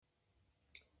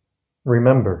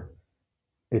Remember,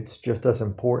 it's just as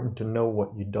important to know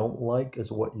what you don't like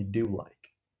as what you do like.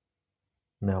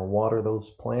 Now water those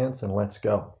plants and let's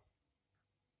go.